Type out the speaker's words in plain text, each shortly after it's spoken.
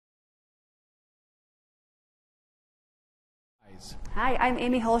Rise. Hi, I'm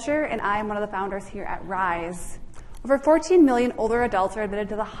Amy Hilscher, and I'm one of the founders here at Rise. Over 14 million older adults are admitted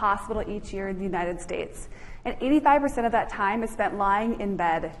to the hospital each year in the United States, and 85% of that time is spent lying in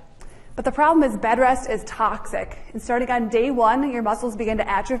bed. But the problem is bed rest is toxic, and starting on day one, your muscles begin to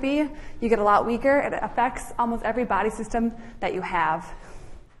atrophy, you get a lot weaker, and it affects almost every body system that you have.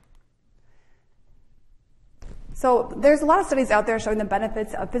 So there's a lot of studies out there showing the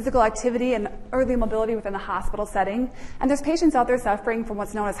benefits of physical activity and early mobility within the hospital setting. And there's patients out there suffering from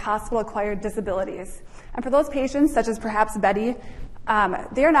what's known as hospital-acquired disabilities. And for those patients, such as perhaps Betty,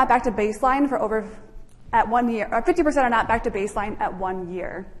 they are not back to baseline at 1 year, or 50% are not back to baseline at 1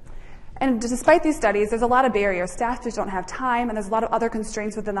 year. And despite these studies, there's a lot of barriers. Staff just don't have time, and there's a lot of other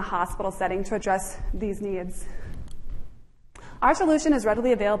constraints within the hospital setting to address these needs. Our solution is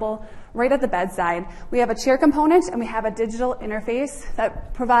readily available right at the bedside. We have a chair component and we have a digital interface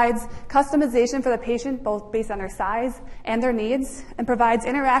that provides customization for the patient, both based on their size and their needs, and provides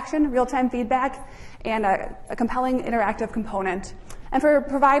interaction, real-time feedback, and a compelling interactive component. And for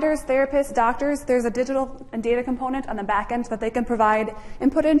providers, therapists, doctors, there's a digital and data component on the back end that they can provide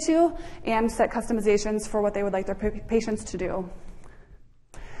input into and set customizations for what they would like their patients to do.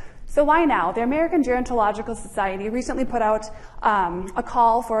 So why now? The American Gerontological Society recently put out a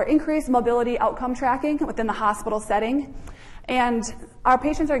call for increased mobility outcome tracking within the hospital setting. And our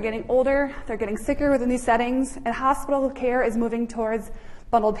patients are getting older, they're getting sicker within these settings, and hospital care is moving towards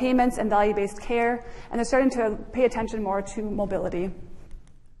bundled payments and value-based care, and they're starting to pay attention more to mobility.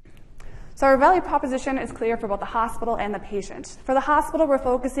 So our value proposition is clear for both the hospital and the patient. For the hospital, we're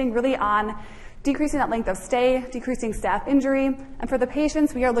focusing really on decreasing that length of stay, decreasing staff injury, and for the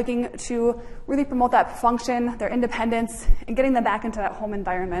patients, we are looking to really promote that function, their independence, and getting them back into that home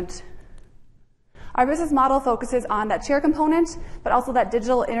environment. Our business model focuses on that chair component, but also that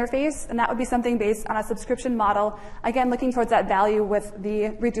digital interface, and that would be something based on a subscription model, again, looking towards that value with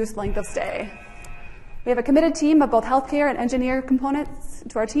the reduced length of stay. We have a committed team of both healthcare and engineer components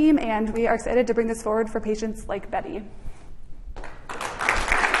to our team, and we are excited to bring this forward for patients like Betty.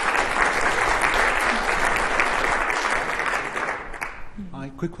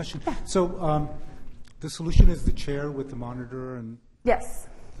 Quick question. Yeah. So the solution is the chair with the monitor and yes,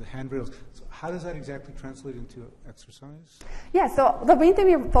 the handrails. So how does that exactly translate into exercise? Yeah, so the main thing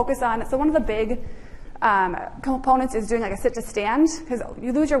we focus on, so one of the big components is doing like a sit to stand, because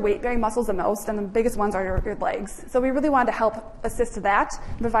you lose your weight-bearing muscles the most, and the biggest ones are your legs. So we really wanted to help assist that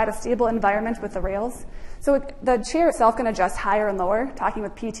and provide a stable environment with the rails. So the chair itself can adjust higher and lower. Talking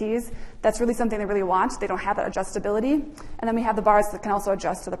with PTs, that's really something they really want. They don't have that adjustability. And then we have the bars that can also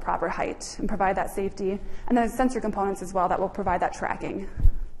adjust to the proper height and provide that safety. And then sensor components as well that will provide that tracking.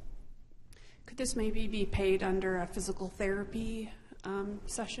 Could this maybe be paid under a physical therapy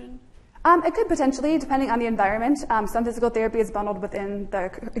session? It could potentially, depending on the environment. Some physical therapy is bundled within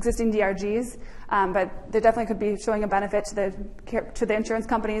the existing DRGs, but there definitely could be showing a benefit to the insurance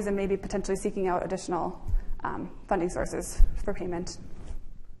companies and maybe potentially seeking out additional funding sources for payment.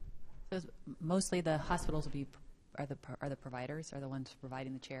 So mostly the hospitals will be are the providers are the ones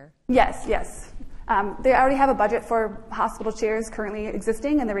providing the chair? Yes, yes. They already have a budget for hospital chairs currently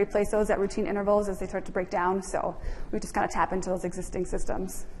existing, and they replace those at routine intervals as they start to break down. So we just kind of tap into those existing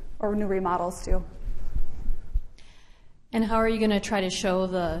systems. Or new remodels too. And how are you going to try to show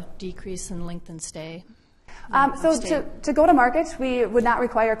the decrease in length and stay? To go to market, we would not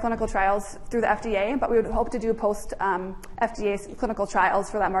require clinical trials through the FDA, but we would hope to do post-FDA clinical trials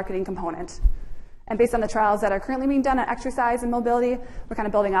for that marketing component. And based on the trials that are currently being done on exercise and mobility, we're kind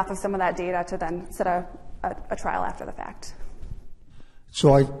of building off of some of that data to then set a trial after the fact.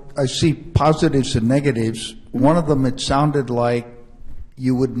 So I see positives and negatives. One of them, it sounded like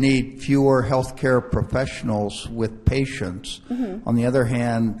you would need fewer healthcare professionals with patients. Mm-hmm. On the other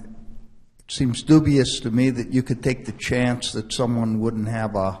hand, it seems dubious to me that you could take the chance that someone wouldn't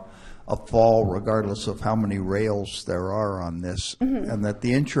have a fall regardless of how many rails there are on this, mm-hmm. and that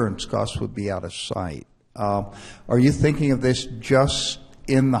the insurance costs would be out of sight. Are you thinking of this just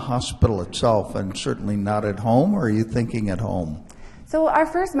in the hospital itself and certainly not at home, or are you thinking at home? So our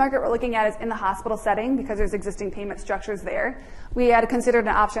first market we're looking at is in the hospital setting because there's existing payment structures there. We had considered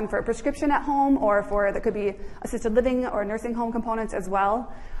an option for a prescription at home or there could be assisted living or nursing home components as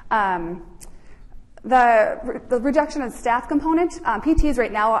well. The reduction in staff component, PTs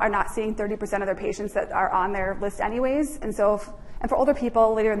right now are not seeing 30% of their patients that are on their list anyways. And for older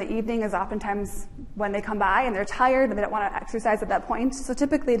people, later in the evening is oftentimes when they come by and they're tired and they don't want to exercise at that point. So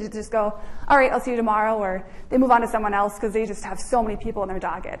typically they just go, all right, I'll see you tomorrow, or they move on to someone else because they just have so many people in their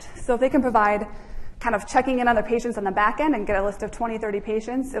docket. So if they can provide kind of checking in on their patients on the back end and get a list of 20, 30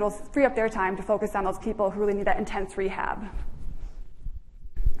 patients, it'll free up their time to focus on those people who really need that intense rehab.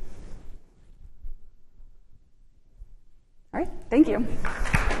 Thank you.